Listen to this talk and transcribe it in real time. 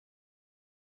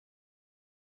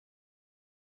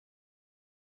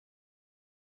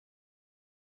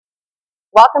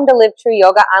Welcome to Live True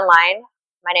Yoga Online.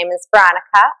 My name is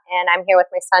Veronica, and I'm here with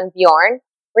my son Bjorn.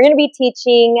 We're going to be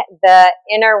teaching the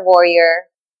Inner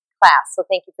Warrior class, so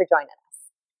thank you for joining us.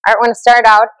 All right, we're going to start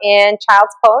out in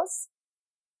Child's Pose.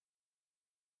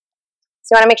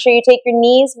 So you want to make sure you take your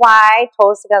knees wide,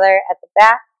 toes together at the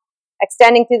back,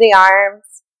 extending through the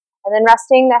arms, and then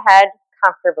resting the head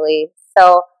comfortably.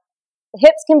 So the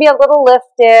hips can be a little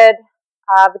lifted,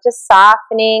 but just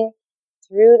softening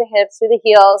through the hips, through the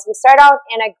heels. We start out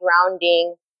in a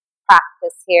grounding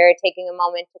practice here, taking a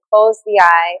moment to close the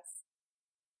eyes.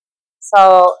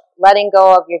 So letting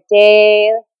go of your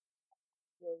day,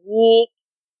 your week,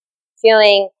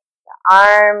 feeling the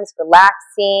arms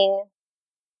relaxing,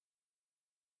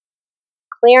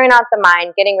 clearing out the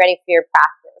mind, getting ready for your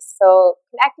practice. So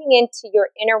connecting into your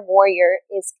inner warrior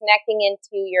is connecting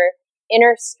into your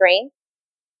inner strength,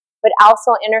 but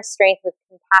also inner strength with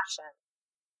compassion.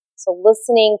 So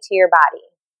listening to your body.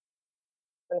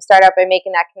 I'm going to start out by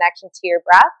making that connection to your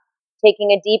breath.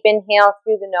 Taking a deep inhale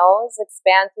through the nose,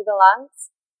 expand through the lungs.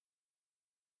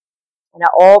 And an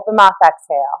open mouth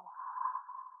exhale.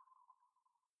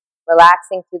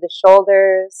 Relaxing through the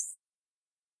shoulders.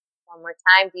 One more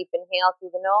time, deep inhale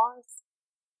through the nose.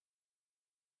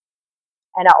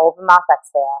 And an open mouth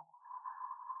exhale.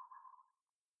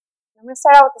 I'm going to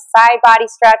start out with a side body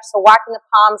stretch. So walking the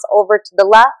palms over to the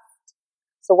left.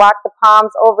 So walk the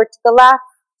palms over to the left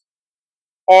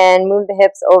and move the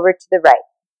hips over to the right.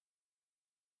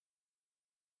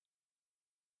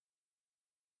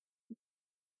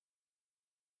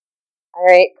 All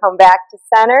right, come back to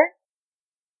center.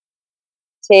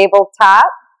 Tabletop.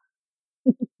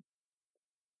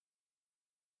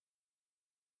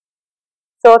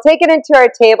 So we'll take it into our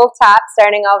tabletop,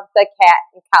 starting off with the cat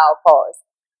and cow pose.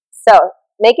 So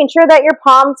making sure that your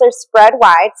palms are spread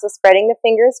wide, so spreading the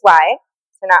fingers wide.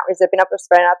 So not zipping up or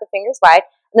spreading out the fingers wide.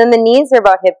 And then the knees are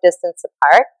about hip distance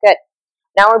apart. Good.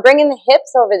 Now we're bringing the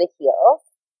hips over the heels,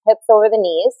 hips over the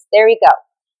knees. There we go.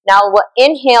 Now we'll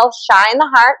inhale, shine the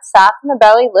heart, soften the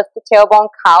belly, lift the tailbone,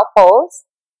 cow pose.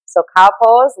 So cow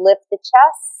pose, lift the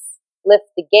chest, lift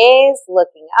the gaze,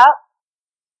 looking up.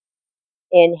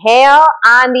 Inhale.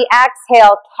 On the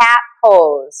exhale, cat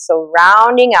pose. So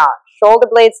rounding out, shoulder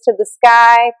blades to the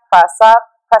sky, press up,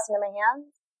 press into my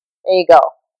hands. There you go.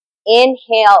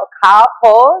 Inhale, cow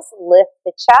pose, lift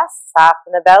the chest,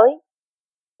 soften the belly,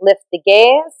 lift the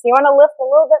gaze. You want to lift a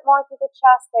little bit more through the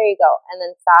chest, there you go, and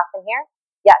then soften here.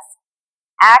 Yes.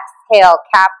 Exhale,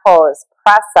 cat pose,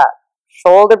 press up,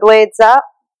 shoulder blades up,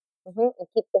 and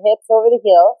keep the hips over the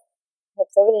heels,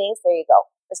 hips over the knees, there you go.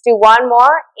 Let's do one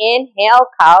more. Inhale,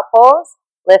 cow pose,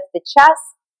 lift the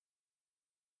chest.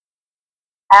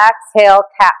 Exhale,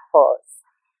 cat pose.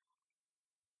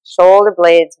 Shoulder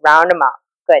blades, round them up.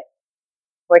 Good.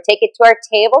 We're going to take it to our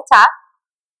tabletop.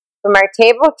 From our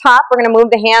tabletop, we're going to move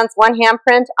the hands, one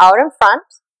handprint out in front.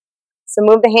 So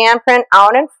move the handprint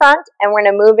out in front, and we're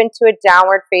going to move into a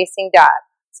downward facing dog.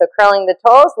 So curling the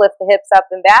toes, lift the hips up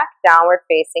and back, downward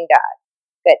facing dog.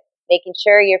 Good. Making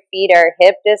sure your feet are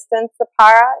hip distance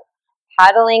apart,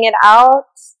 pedaling it out.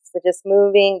 So just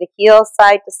moving the heels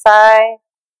side to side,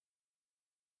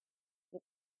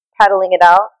 pedaling it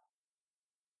out.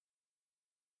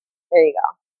 There you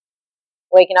go.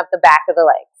 Waking up the back of the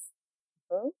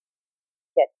legs.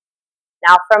 Good.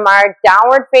 Now from our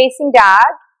downward facing dog,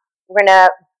 we're going to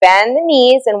bend the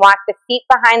knees and walk the feet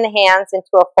behind the hands into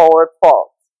a forward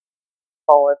fold.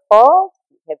 Forward fold,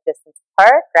 hip distance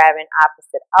apart, grabbing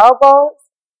opposite elbows.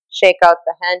 Shake out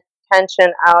the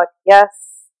tension out. Yes.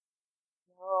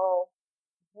 No.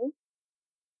 Good.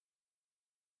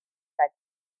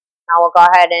 Now we'll go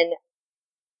ahead and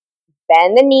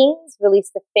bend the knees,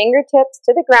 release the fingertips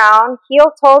to the ground,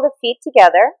 heel toe the feet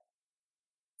together,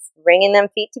 bringing them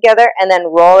feet together, and then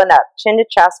roll it up, chin to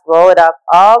chest, roll it up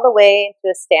all the way into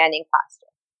a standing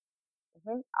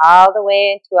posture. All the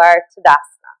way into our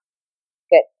Tadasana.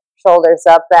 Good. Shoulders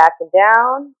up, back, and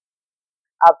down.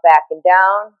 Up, back, and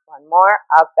down. One more.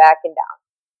 Up, back, and down.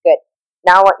 Good.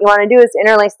 Now what you want to do is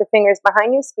interlace the fingers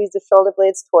behind you, squeeze the shoulder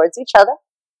blades towards each other.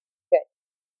 Good.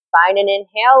 Find an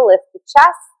inhale, lift the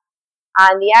chest.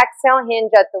 On the exhale,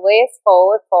 hinge at the waist,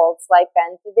 forward fold, slight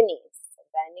bend through the knees. So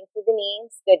bending through the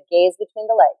knees, good, gaze between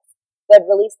the legs.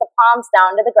 Good, release the palms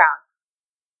down to the ground.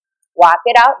 Walk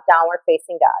it out, downward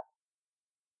facing dog.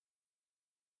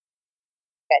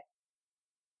 Good.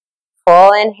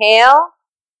 Full inhale,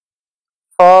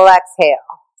 full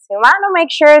exhale. So you want to make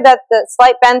sure that the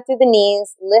slight bend through the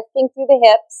knees, lifting through the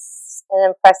hips, and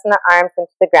then pressing the arms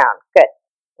into the ground. Good.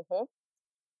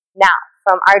 Now,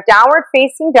 from our downward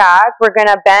facing dog, we're going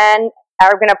to bend,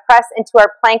 we're going to press into our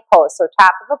plank pose. So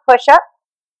top of a push-up,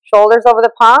 shoulders over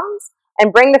the palms,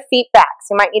 And bring the feet back.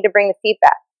 So you might need to bring the feet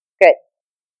back. Good.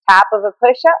 Top of a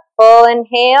push-up. Full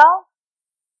inhale.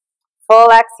 Full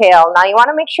exhale. Now you want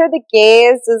to make sure the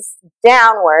gaze is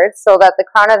downward so that the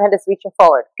crown of the head is reaching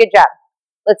forward. Good job.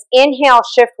 Let's inhale,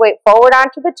 shift weight forward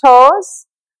onto the toes.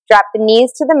 Drop the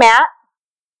knees to the mat.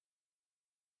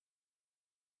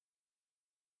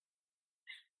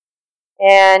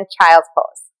 And child's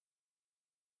pose.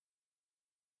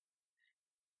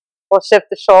 We'll shift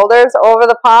the shoulders over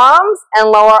the palms and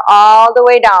lower all the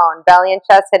way down. Belly and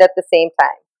chest hit at the same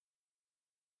time.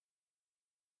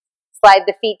 Slide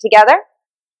the feet together.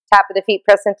 Top of the feet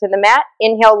press into the mat.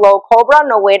 Inhale, low cobra,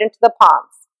 no weight into the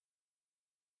palms.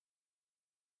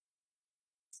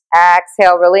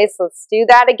 Exhale, release. Let's do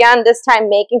that again, this time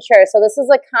making sure. So this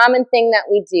is a common thing that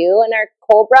we do in our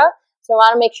cobra. So I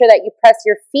want to make sure that you press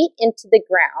your feet into the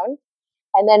ground.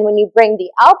 And then when you bring the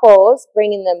elbows,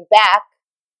 bringing them back,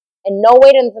 and no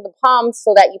weight into the palms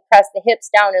so that you press the hips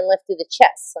down and lift through the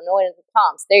chest. So no weight into the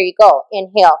palms. There you go.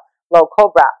 Inhale, low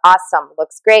cobra. Awesome.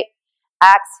 Looks great.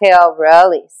 Exhale,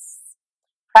 release.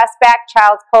 Press back,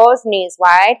 child's pose, knees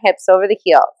wide, hips over the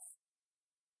heels.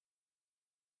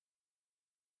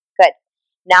 Good.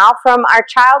 Now from our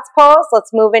child's pose,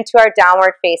 let's move into our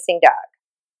downward facing dog.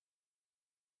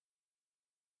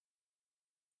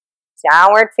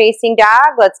 Downward facing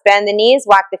dog. Let's bend the knees,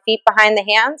 walk the feet behind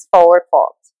the hands, forward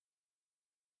fold.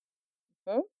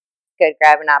 Good.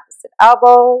 Grabbing opposite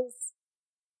elbows.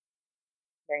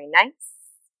 Very nice.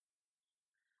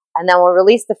 And then we'll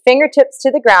release the fingertips to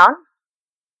the ground.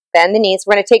 Bend the knees.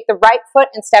 We're going to take the right foot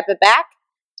and step it back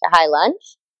to high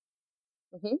lunge.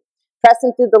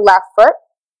 Pressing through the left foot.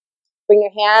 Bring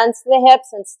your hands to the hips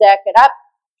and stack it up.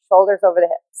 Shoulders over the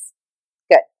hips.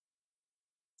 Good.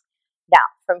 Now,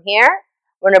 from here,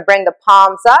 we're going to bring the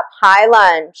palms up. High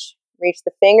lunge. Reach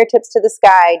the fingertips to the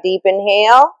sky. Deep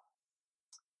inhale.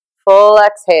 Full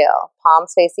exhale.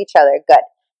 Palms face each other. Good.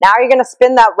 Now you're going to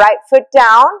spin that right foot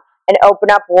down and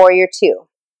open up warrior two.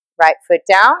 Right foot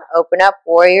down, open up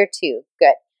warrior two.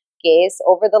 Good. Gaze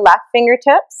over the left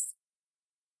fingertips.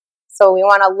 So we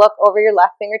want to look over your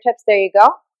left fingertips. There you go.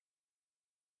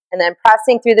 And then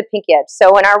pressing through the pinky edge.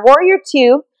 So in our warrior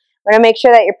two, we're going to make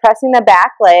sure that you're pressing the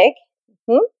back leg.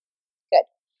 Good.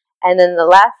 And then the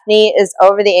left knee is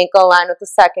over the ankle, aligned with the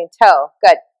second toe.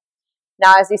 Good.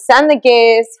 Now as you send the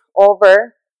gaze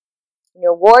over in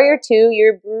your warrior two,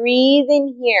 you're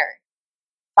breathing here.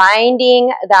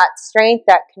 Finding that strength,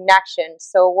 that connection.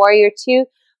 So warrior two,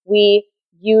 we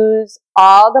use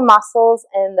all the muscles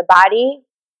in the body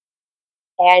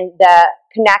and the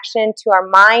connection to our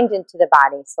mind into the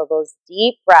body. So those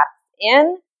deep breaths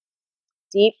in,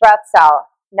 deep breaths out.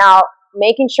 Now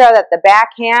making sure that the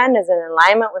back hand is in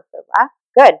alignment with the left.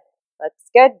 Good.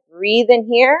 Looks good. Breathe in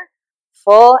here.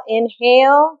 Full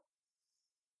inhale.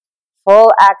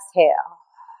 Full exhale.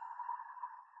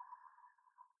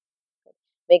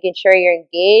 Making sure you're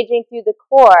engaging through the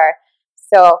core.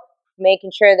 So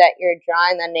making sure that you're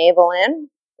drawing the navel in.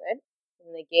 Good.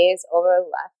 And the gaze over the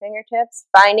left fingertips.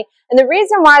 Finding, and the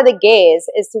reason why the gaze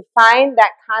is to find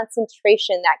that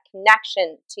concentration, that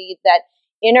connection to that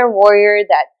inner warrior,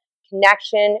 that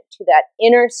connection to that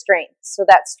inner strength. So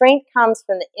that strength comes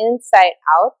from the inside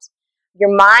out.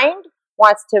 Your mind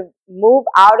wants to move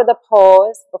out of the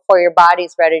pose before your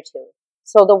body's ready to.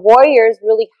 So the warriors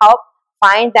really help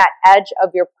find that edge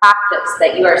of your practice,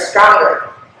 that you are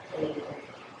stronger.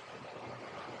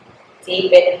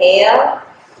 Deep inhale.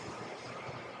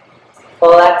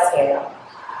 Full exhale.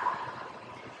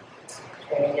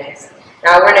 Very nice.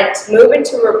 Now we're going to move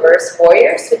into reverse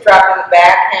warrior. So dropping the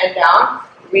back hand down,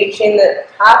 reaching the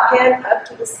top hand up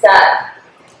to the sky.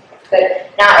 Good.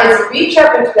 Now as you reach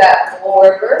up into that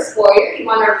reverse warrior, you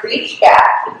want to reach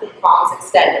back, keep the palms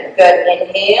extended. Good.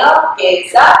 Inhale,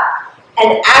 gaze up.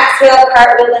 And exhale,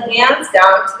 cartwheel the hands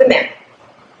down to the mat.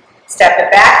 Step it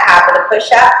back, half of the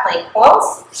push-up, plank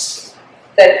pose.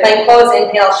 Good, plank pose,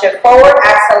 inhale, shift forward,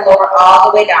 exhale, lower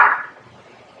all the way down.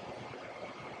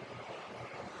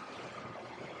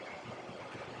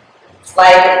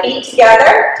 Slide the feet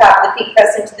together, top of the feet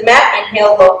press into the mat,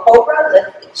 inhale, low cobra,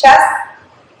 lift the chest.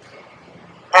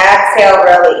 Exhale,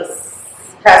 release.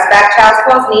 Press back, child's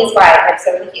pose, knees wide, hips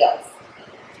over the heels.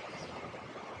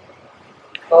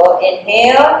 Full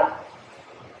inhale,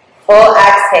 full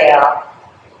exhale.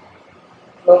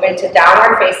 Move into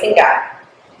downward facing dog.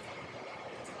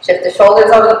 Shift the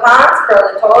shoulders over the palms,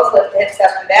 curl the toes, lift the hips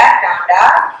up and back, down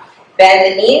dog.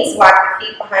 Bend the knees, walk the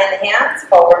feet behind the hands,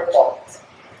 forward fold.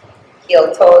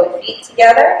 Heel toe the feet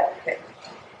together. Good.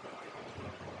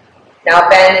 Now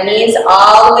bend the knees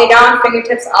all the way down,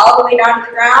 fingertips all the way down to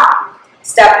the ground.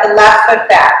 Step the left foot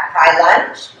back, high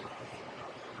lunge.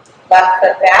 Left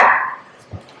foot back.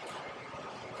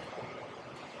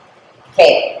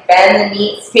 Okay, bend the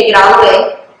knees, take it all the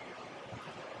way.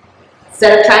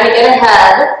 Instead of trying to get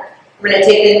ahead, we're going to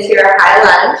take it into your high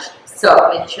lunge. So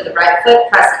make sure the right foot,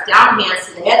 press it down, hands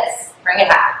to the hips, bring it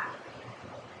back.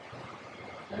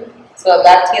 So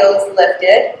left heel is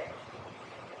lifted.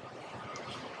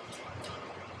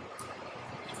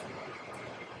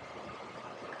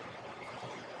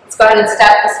 Let's go ahead and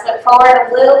step this foot forward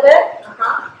a little bit.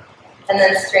 And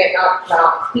then straighten up.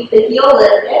 Now keep the heel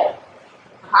lifted.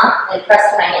 And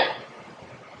press to my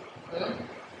hand.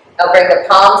 Now bring the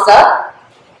palms up.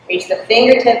 Reach the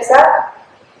fingertips up.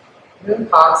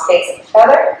 Palms face each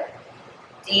other.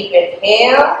 Deep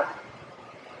inhale.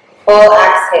 Full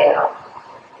exhale.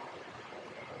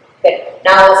 Good.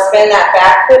 Now we'll spin that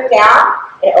back foot down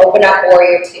and open up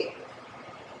warrior two.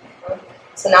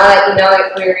 So now that you know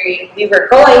that we were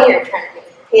going, you're trying to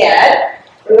get ahead.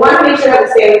 We want to make sure that we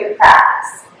stay with the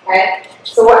practice. Okay?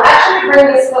 So we're actually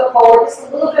bringing this foot forward just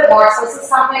a little bit more. So this is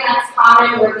something that's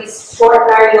common where we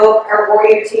shorten our yoke, our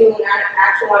warrior two. We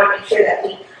actually want to make sure that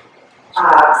we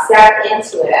step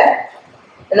into it.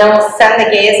 And then we'll send the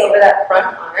gaze over that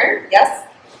front arm. Yes?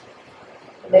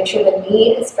 Make sure the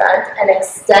knee is bent and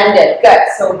extended. Good.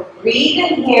 So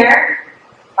breathe in here,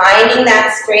 finding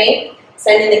that strength,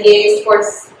 sending the gaze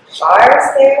towards the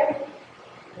bars there.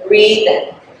 Breathe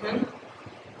in.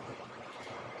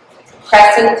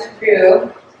 Pressing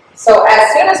through. So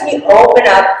as soon as we open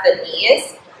up the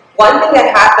knees, one thing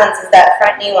that happens is that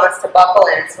front knee wants to buckle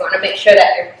in. So you want to make sure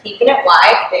that you're keeping it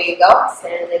wide. There you go.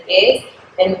 Send the gaze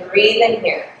and breathe in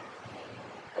here.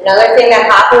 Another thing that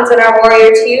happens in our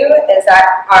warrior two is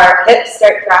that our hips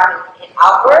start dropping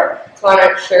outward. So we want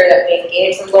to ensure that we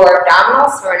engage the lower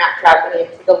abdominals so we're not dropping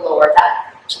into the lower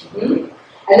back.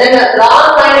 And then the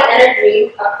long line of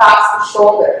energy across the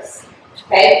shoulders.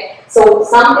 Okay? So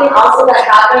something also that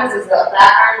happens is the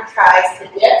back arm tries to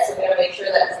dip, so we want to make sure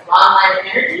that this long line of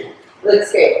energy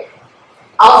looks great.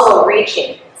 Also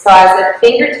reaching. So as the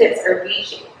fingertips are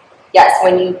reaching. Yes,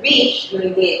 when you reach, you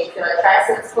engage. Feel like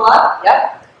triceps pull up.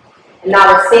 Yep. And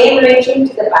now the same reaching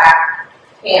to the back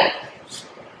hand.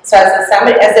 So as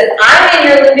if I'm in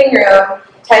your living room,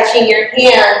 touching your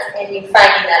hands and you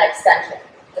finding that extension.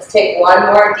 Let's take one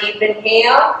more deep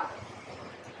inhale.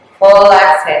 Full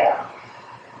exhale.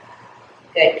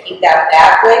 Good. Keep that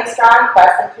back leg strong.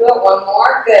 Press into it. One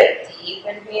more. Good. Deep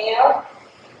inhale.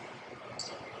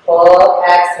 Full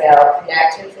exhale.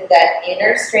 Connecting to that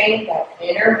inner strength, that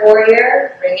inner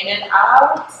warrior. Bringing it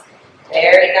out.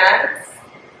 Very nice.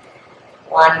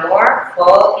 One more.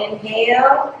 Full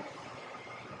inhale.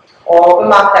 Open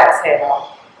mouth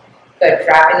exhale. Good.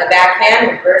 Dropping the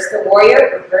backhand. Reverse the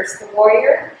warrior. Reverse the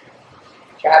warrior.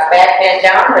 Drop backhand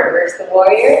down. Reverse the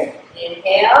warrior.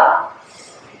 Inhale.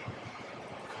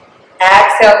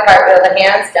 Exhale, cartwheel the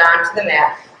hands down to the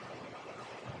mat.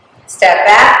 Step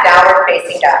back, downward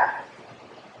facing dog.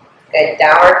 Good,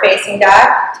 downward facing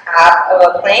dog, top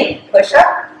of a plank, push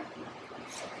up.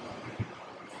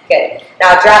 Good,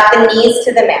 now drop the knees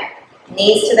to the mat.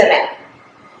 Knees to the mat.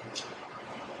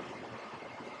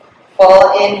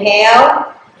 Full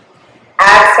inhale.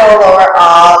 Exhale, lower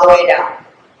all the way down.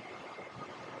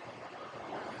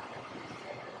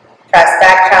 Press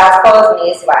back, child's pose,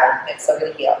 knees wide, hips over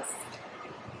the heels.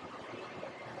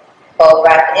 Full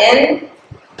breath in,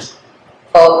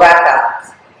 full breath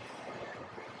out.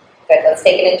 Good, let's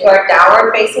take it into our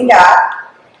downward facing dog.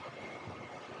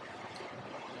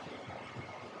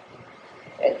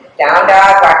 Good, down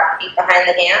dog, walk the feet behind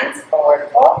the hands, forward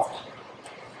fold.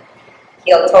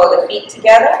 Heel toe the feet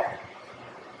together.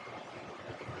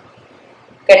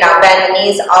 Good, now bend the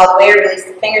knees all the way, release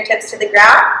the fingertips to the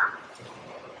ground.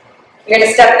 You're going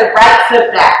to step the right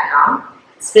foot back now.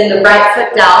 Spin the right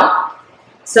foot down.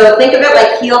 So think of it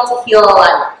like heel to heel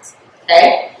alignment.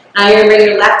 Okay? Now you're going to bring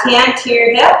your left hand to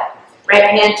your hip, right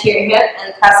hand to your hip,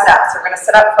 and press it up. So we're going to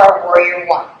set up for our warrior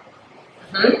one.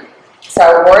 So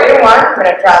our warrior one, we're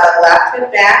going to draw the left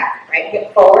hip back, right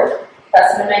hip forward,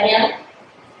 press into my hand.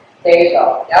 There you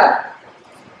go. Yep.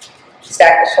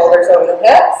 Stack the shoulders over the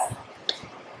hips.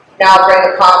 Now bring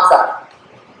the palms up.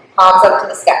 Palms up to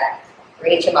the sky.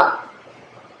 Reach them up.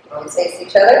 Palms face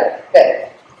each other. Good.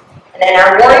 And then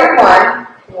our warrior one,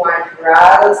 we want to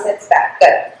draw those hips back.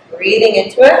 Good. Breathing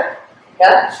into it.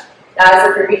 Yep. Now as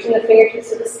if you're reaching the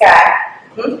fingertips to the sky.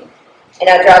 And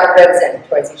now draw the ribs in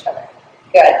towards each other.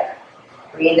 Good.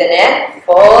 Breathing in.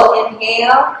 Full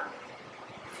inhale.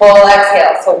 Full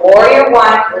exhale. So warrior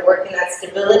one, we're working that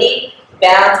stability,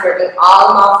 balance, we're doing all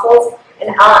the muscles,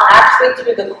 and actually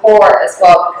through the core as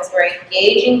well, because we're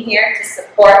engaging here to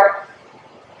support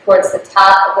towards the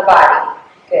top of the body.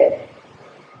 Good.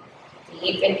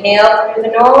 Deep inhale through the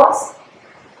nose.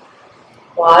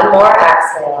 One more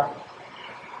exhale.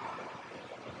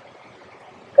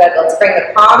 Good. Let's bring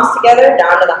the palms together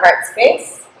down to the heart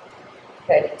space.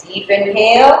 Good. Deep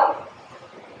inhale.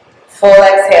 Full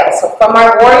exhale. So from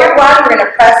our warrior one, we're going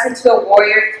to press into a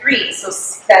warrior three. So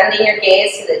sending your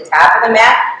gaze to the top of the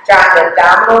mat, drawing the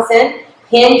abdominals in,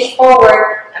 hinge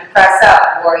forward, and press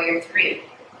up, warrior three.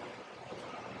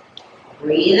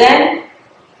 Breathe in.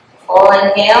 Full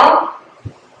inhale.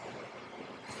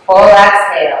 Full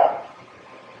exhale.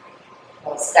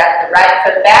 We'll step the right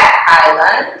foot back, high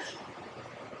lunge.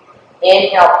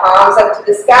 Inhale, palms up to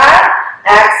the sky.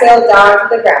 Exhale, down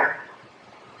to the ground.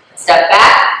 Step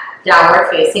back, downward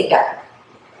facing dog.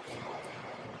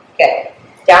 Good.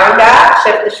 Down dog,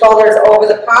 shift the shoulders over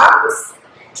the palms.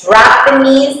 Drop the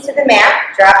knees to the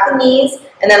mat. Drop the knees,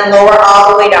 and then lower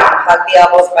all the way down. Hug the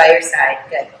elbows by your side.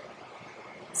 Good.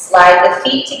 Slide the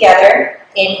feet together.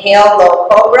 Inhale, low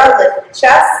cobra, lift the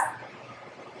chest.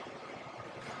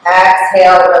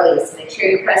 Exhale, release. Make sure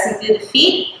you're pressing through the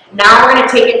feet. Now we're going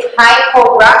to take it high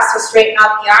cobra, so straighten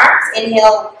out the arms.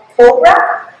 Inhale,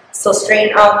 cobra, so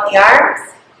straighten out the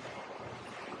arms.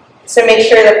 So make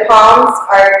sure the palms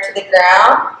are to the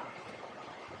ground.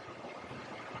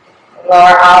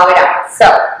 Lower all the way down.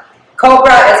 So,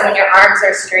 cobra is when your arms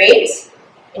are straight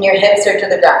and your hips are to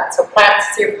the ground. So plant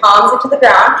your palms into the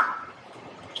ground.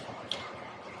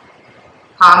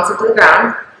 Palms into the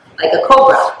ground, like a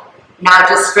cobra. Now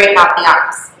just straighten out the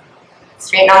arms.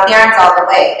 Straighten out the arms all the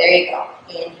way. There you go.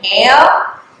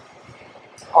 Inhale.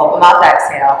 Open mouth,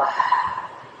 exhale.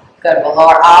 Good. We'll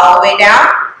lower all the way down.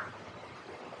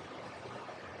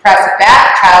 Press it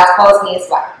back. Child's pose, knees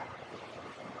wide.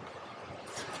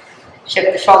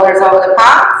 Shift the shoulders over the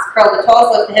palms. Curl the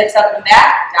toes, lift the hips up and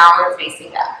back. Downward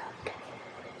facing dog.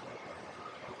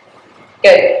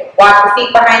 Good. Walk the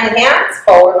feet behind the hands.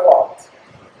 Forward fold.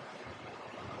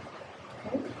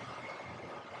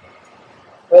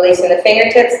 Releasing the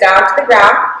fingertips down to the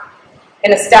ground.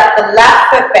 Going to step the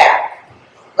left foot back.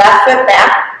 Left foot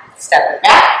back. Step it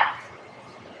back.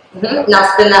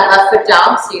 Now spin that left foot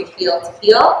down so you're heel to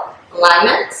heel.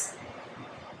 Alignment.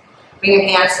 Bring your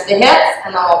hands to the hips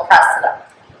and then we'll press it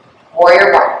up.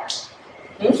 Warrior one.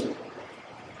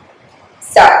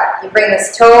 So you bring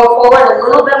this toe forward a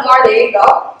little bit more. There you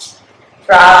go.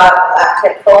 Draw left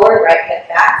hip forward, right hip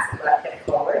back. So left hip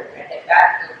forward, right hip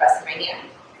back, and press my hand.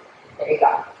 There you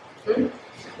go.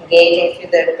 Engaging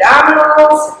through the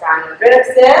abdominals, down your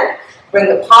ribs in. Bring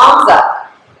the palms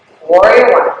up.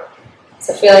 Warrior one.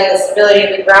 So feeling the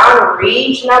stability of the ground,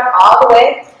 reaching up all the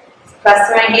way. So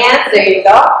press my hands. There you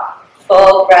go.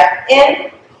 Full breath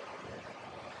in.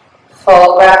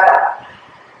 Full breath up.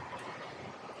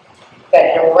 Good.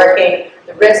 And we're working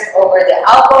the wrist over the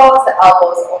elbows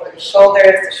over the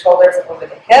shoulders over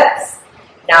the hips.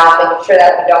 Now making sure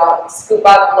that we don't scoop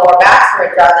up the lower back, so we're going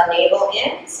to draw the navel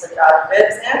in. So draw the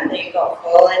ribs in. There you go.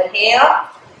 Full inhale.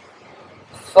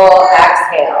 Full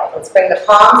exhale. Let's bring the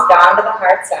palms down to the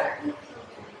heart center.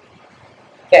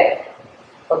 Good.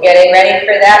 We're getting ready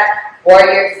for that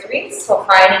warrior three. So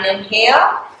find an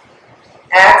inhale.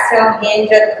 Exhale,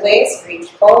 hinge at the waist. Reach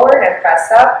forward and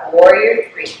press up. Warrior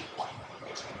three.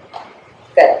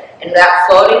 Good. And that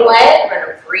floating leg, we're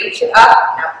going to reach it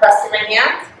up. Now press to my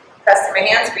hands. Press to my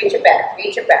hands, reach it back,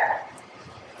 reach it back.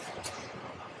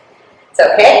 It's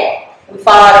okay. We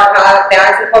fall out of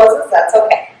balancing poses, that's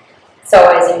okay. So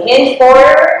as you hinge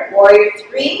forward, warrior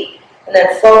three, and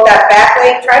then float that back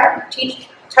leg, try to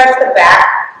touch the back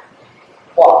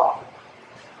wall.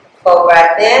 Full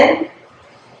breath in,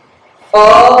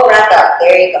 full breath up,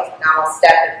 there you go. Now we'll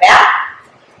step it back,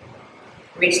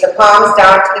 reach the palms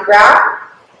down to the ground,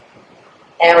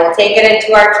 and we'll take it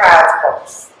into our child's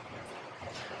pose.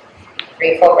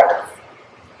 3 full breaths.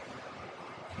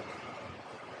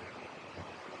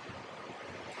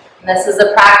 And this is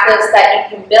a practice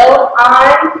that you can build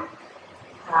on,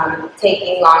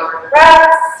 taking longer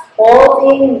breaths,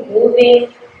 holding,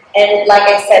 moving, and like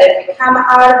I said, if you come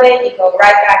out of it, you go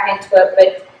right back into it,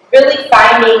 but really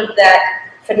finding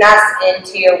that finesse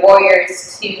into your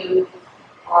warriors to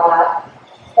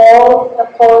hold the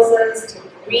poses, to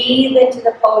breathe into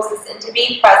the poses, and to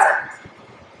be present.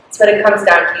 That's what it comes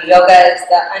down to. Yoga is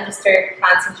the undisturbed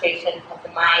concentration of the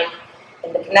mind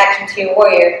and the connection to your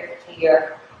warrior, to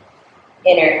your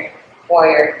inner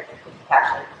warrior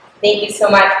compassion. Thank you so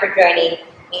much for joining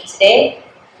me today.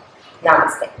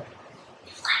 Namaste.